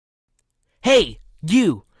Hey,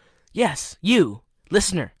 you! Yes, you,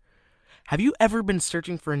 listener. Have you ever been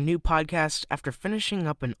searching for a new podcast after finishing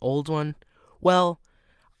up an old one? Well,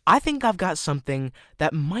 I think I've got something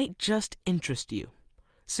that might just interest you.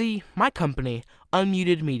 See, my company,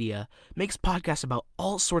 Unmuted Media, makes podcasts about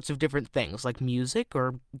all sorts of different things like music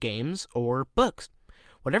or games or books.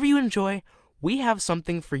 Whatever you enjoy, we have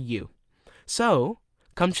something for you. So,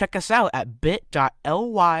 come check us out at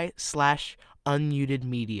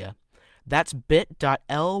bit.ly/unmutedmedia. That's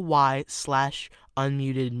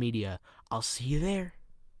bit.ly/unmutedmedia. I'll see you there.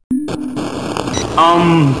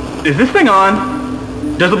 Is this thing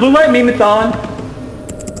on? Does the blue light mean it's on?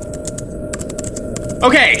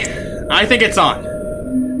 Okay, I think it's on.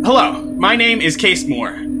 Hello, my name is Case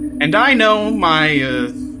Moore, and I know my,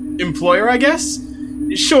 employer, I guess?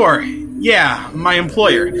 Sure, yeah, my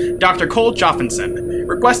employer, Dr. Cole Joffinson,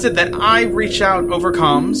 requested that I reach out over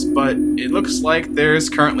comms, but it looks like there's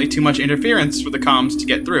currently too much interference for the comms to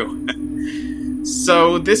get through.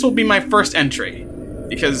 So this will be my first entry,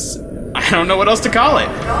 because I don't know what else to call it.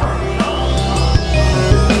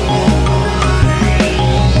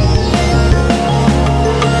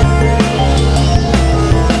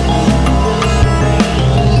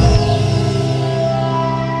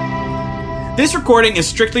 This recording is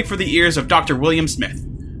strictly for the ears of Dr. William Smith.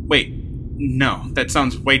 Wait, no, that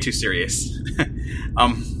sounds way too serious.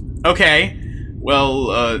 Okay.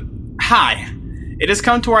 Well, hi. It has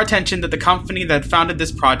come to our attention that the company that founded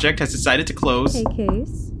this project has decided to close. Hey,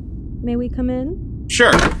 Case. May we come in?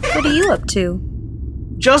 Sure. What are you up to?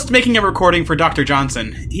 Just making a recording for Dr.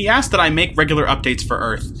 Johnson. He asked that I make regular updates for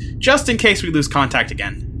Earth, just in case we lose contact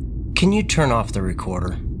again. Can you turn off the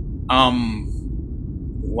recorder?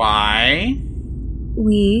 Why?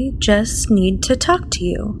 We just need to talk to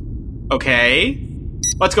you. Okay.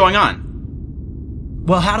 What's going on?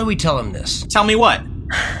 Well, how do we tell him this? Tell me what?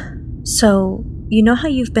 So, you know how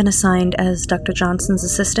you've been assigned as Dr. Johnson's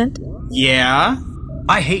assistant? Yeah?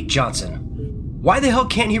 I hate Johnson. Why the hell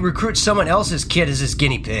can't he recruit someone else's kid as his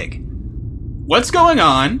guinea pig? What's going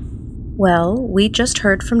on? Well, we just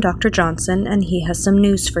heard from Dr. Johnson, and he has some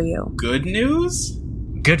news for you. Good news?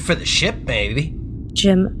 Good for the ship, maybe.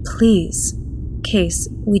 Jim, please. Case,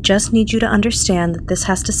 we just need you to understand that this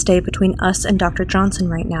has to stay between us and Dr. Johnson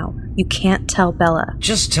right now. You can't tell Bella.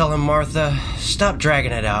 Just tell him, Martha. Stop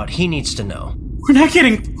dragging it out. He needs to know. We're not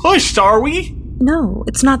getting pushed, are we? No,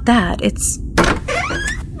 it's not that. It's...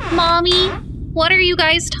 Mommy, what are you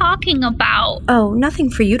guys talking about? Oh, nothing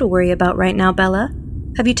for you to worry about right now, Bella.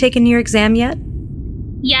 Have you taken your exam yet?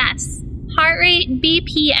 Yes, heart rate,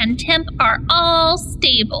 BP, and temp are all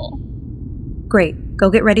stable. Great. Go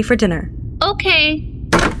get ready for dinner. Okay.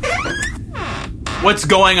 What's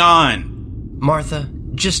going on? Martha,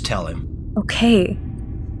 just tell him. Okay.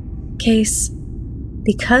 Case,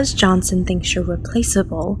 because Johnson thinks you're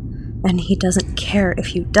replaceable, and he doesn't care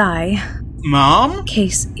if you die... Mom?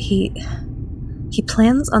 Case, he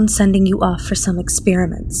plans on sending you off for some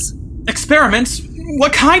experiments. Experiments?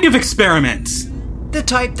 What kind of experiments? The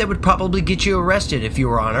type that would probably get you arrested if you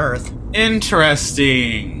were on Earth.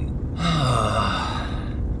 Interesting.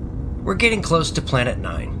 We're getting close to Planet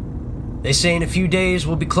 9. They say in a few days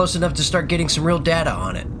we'll be close enough to start getting some real data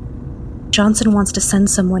on it. Johnson wants to send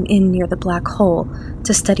someone in near the black hole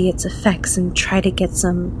to study its effects and try to get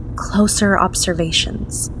some closer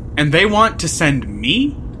observations. And they want to send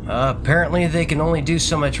me? Apparently they can only do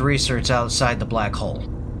so much research outside the black hole.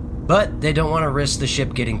 But they don't want to risk the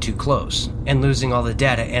ship getting too close and losing all the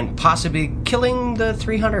data and possibly killing the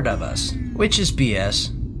 300 of us, which is BS.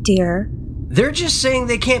 Dear, they're just saying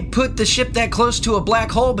they can't put the ship that close to a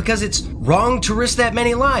black hole because it's wrong to risk that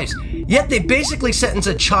many lives. Yet they basically sentence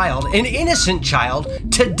a child, an innocent child,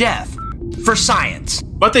 to death for science.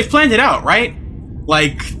 But they've planned it out, right?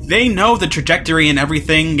 Like, they know the trajectory and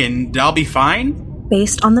everything, and I'll be fine?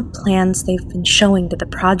 based on the plans they've been showing to the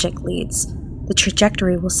project leads, the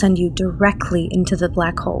trajectory will send you directly into the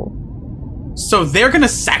black hole. So they're gonna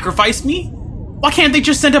sacrifice me? Why can't they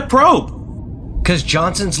just send a probe? 'Cause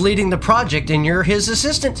Johnson's leading the project and you're his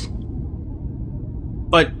assistant.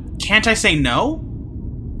 But can't I say no?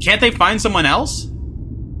 Can't they find someone else?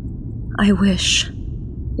 I wish.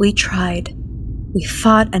 We tried. We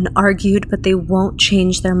fought and argued, but they won't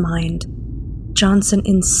change their mind. Johnson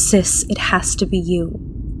insists it has to be you.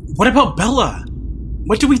 What about Bella?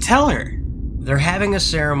 What do we tell her? They're having a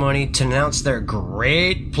ceremony to announce their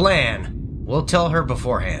great plan. We'll tell her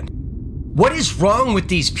beforehand. What is wrong with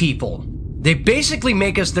these people? They basically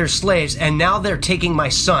make us their slaves, and now they're taking my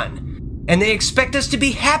son. And they expect us to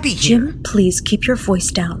be happy here. Jim, please keep your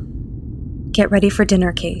voice down. Get ready for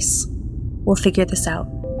dinner, Case. We'll figure this out.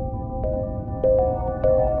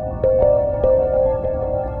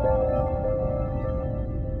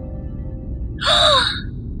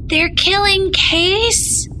 They're killing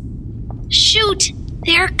Case? Shoot!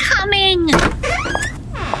 They're coming!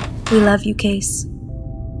 We love you, Case.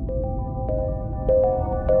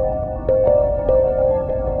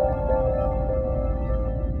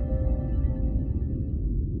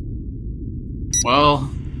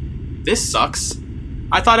 Well, this sucks.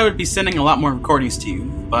 I thought I would be sending a lot more recordings to you,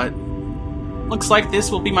 but looks like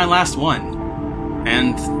this will be my last one.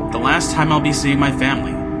 And the last time I'll be seeing my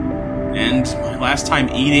family. And my last time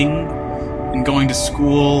eating and going to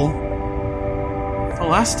school. The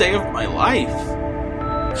last day of my life.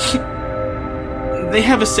 They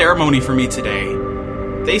have a ceremony for me today.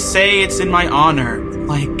 They say it's in my honor.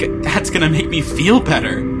 Like, that's gonna make me feel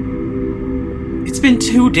better. It's been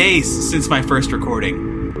 2 days since my first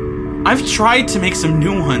recording. I've tried to make some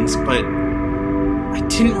new ones, but I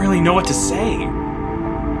didn't really know what to say.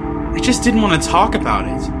 I just didn't want to talk about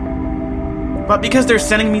it. But because they're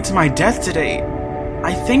sending me to my death today,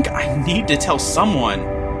 I think I need to tell someone.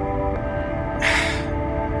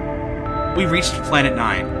 We reached Planet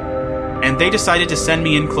 9, and they decided to send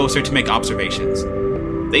me in closer to make observations.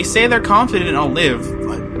 They say they're confident I'll live,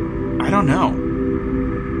 but I don't know.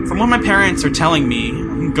 From what my parents are telling me,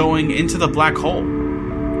 I'm going into the black hole.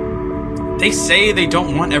 They say they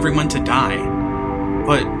don't want everyone to die,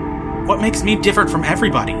 but what makes me different from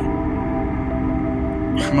everybody?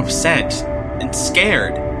 I'm upset and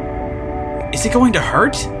scared. Is it going to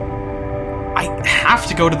hurt? I have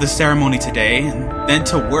to go to the ceremony today and then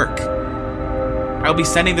to work. I'll be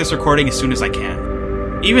sending this recording as soon as I can.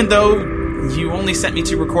 Even though you only sent me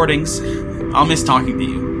 2 recordings, I'll miss talking to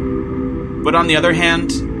you. But on the other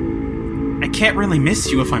hand, I can't really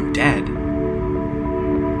miss you if I'm dead.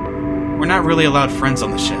 We're not really allowed friends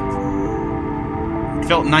on the ship. It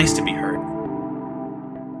felt nice to be heard.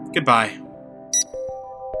 Goodbye.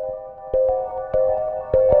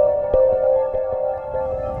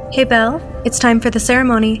 Hey, Belle, it's time for the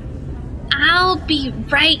ceremony. I'll be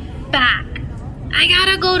right back. I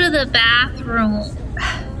gotta go to the bathroom.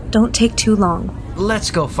 Don't take too long.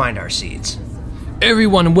 Let's go find our seats.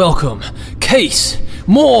 Everyone welcome. Case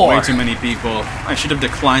Moore! Way too many people. I should have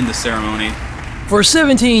declined the ceremony. For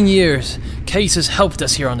 17 years, Case has helped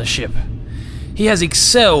us here on the ship. He has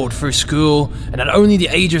excelled through school, and at only the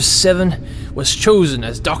age of 7, was chosen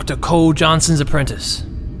as Dr. Cole Johnson's apprentice.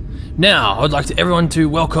 Now, I'd like everyone to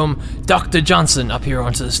welcome Dr. Johnson up here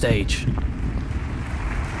onto the stage.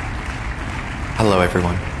 Hello,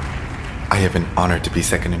 everyone. I have been honored to be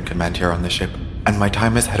second in command here on the ship, and my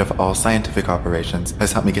time as head of all scientific operations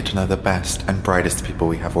has helped me get to know the best and brightest people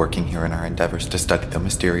we have working here in our endeavors to study the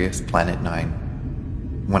mysterious Planet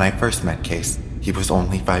 9. When I first met Case, he was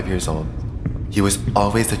only 5 years old. He was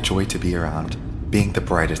always a joy to be around, being the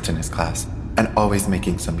brightest in his class, and always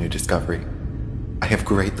making some new discovery. I have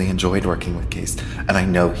greatly enjoyed working with Case, and I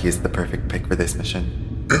know he is the perfect pick for this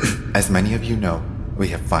mission. As many of you know, we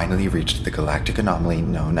have finally reached the galactic anomaly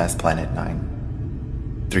known as Planet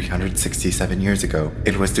 9. 367 years ago,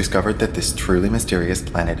 it was discovered that this truly mysterious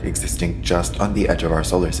planet existing just on the edge of our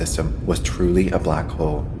solar system was truly a black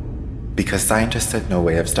hole. Because scientists had no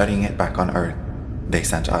way of studying it back on Earth, they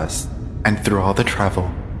sent us. And through all the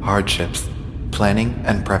travel, hardships, planning,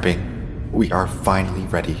 and prepping, we are finally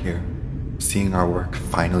ready here, seeing our work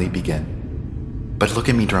finally begin. But look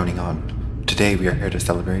at me droning on. Today we are here to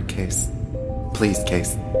celebrate Case. Please,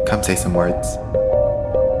 Case, come say some words.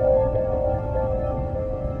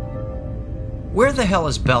 Where the hell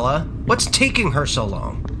is Bella? What's taking her so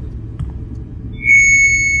long?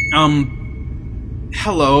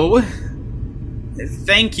 Hello.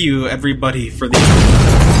 Thank you, everybody, for the...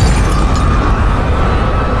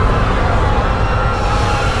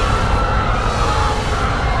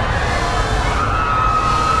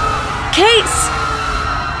 Case!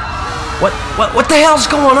 What the hell's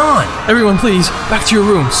going on? Everyone, please, back to your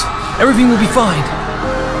rooms. Everything will be fine.